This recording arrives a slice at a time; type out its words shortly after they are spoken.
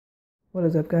What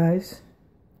is up, guys?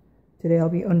 Today I'll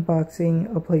be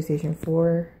unboxing a PlayStation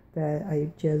 4 that I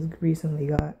just recently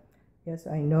got. Yes,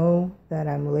 I know that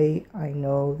I'm late. I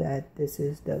know that this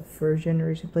is the first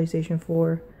generation PlayStation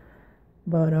 4.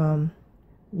 But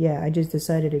yeah, I just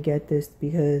decided to get this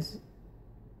because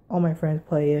all my friends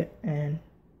play it and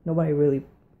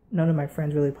none of my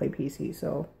friends really play PC.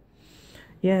 So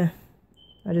yeah,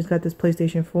 I just got this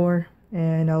PlayStation 4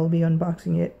 and I'll be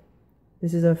unboxing it.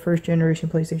 This is a first generation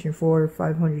PlayStation 4,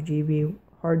 500 GB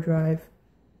hard drive.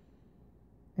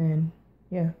 And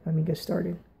yeah, let me get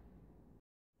started.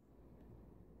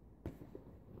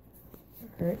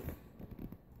 Alright.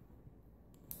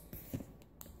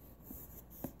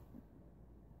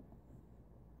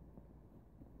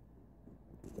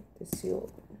 Get the seal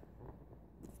open.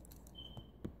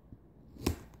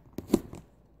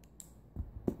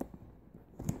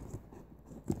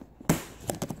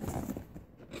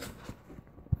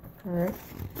 Alright,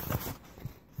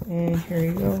 and here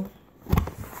you go.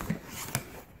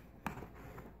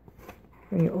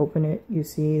 When you open it, you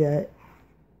see that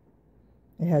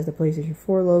it has the PlayStation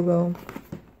 4 logo.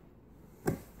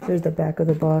 There's the back of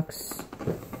the box.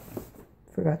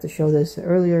 Forgot to show this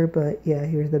earlier, but yeah,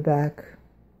 here's the back.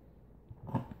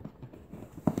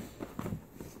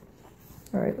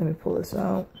 Alright, let me pull this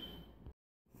out.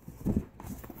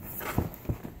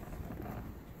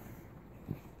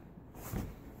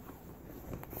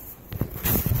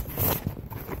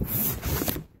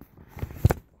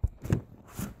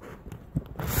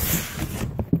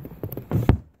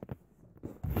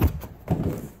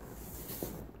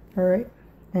 Alright,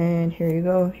 and here you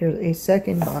go. Here's a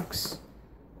second box.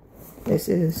 This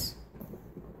is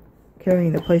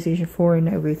carrying the PlayStation 4 and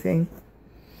everything.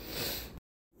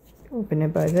 Open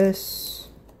it by this.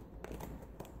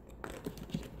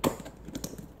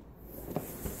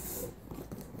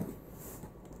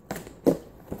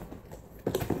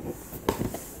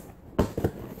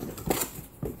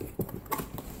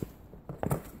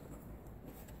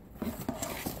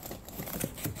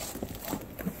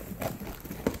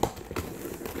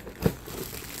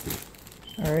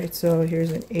 Alright, so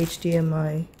here's an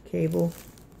HDMI cable.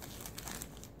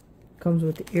 Comes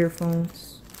with the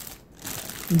earphones,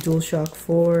 DualShock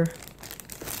 4,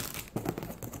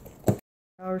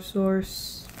 power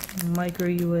source, micro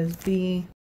USB,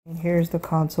 and here's the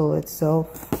console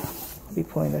itself. I'll be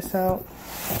pulling this out.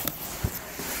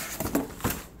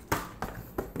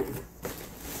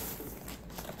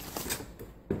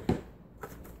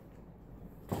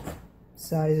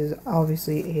 Size is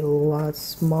obviously a lot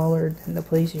smaller than the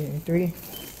PlayStation 3.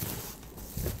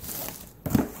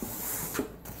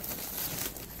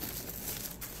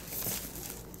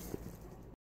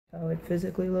 How it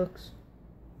physically looks.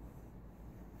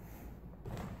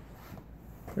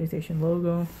 PlayStation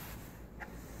logo.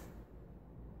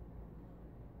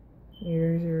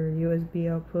 Here's your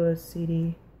USB output,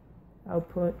 CD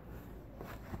output.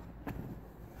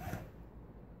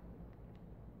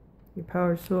 Your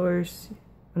power source,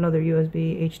 another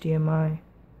USB, HDMI,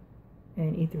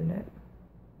 and Ethernet.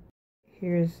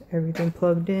 Here's everything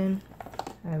plugged in.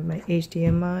 I have my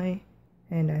HDMI,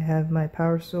 and I have my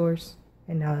power source,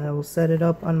 and now I will set it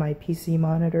up on my PC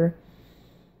monitor.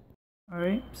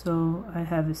 Alright, so I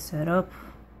have it set up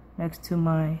next to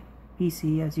my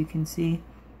PC, as you can see,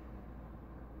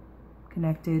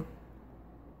 connected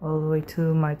all the way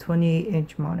to my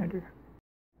 28-inch monitor.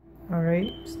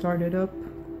 Alright, start it up.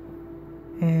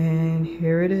 And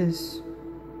here it is.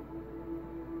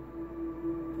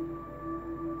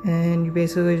 And you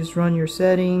basically just run your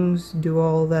settings, do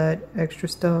all that extra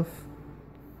stuff.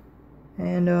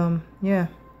 And yeah,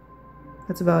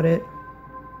 that's about it.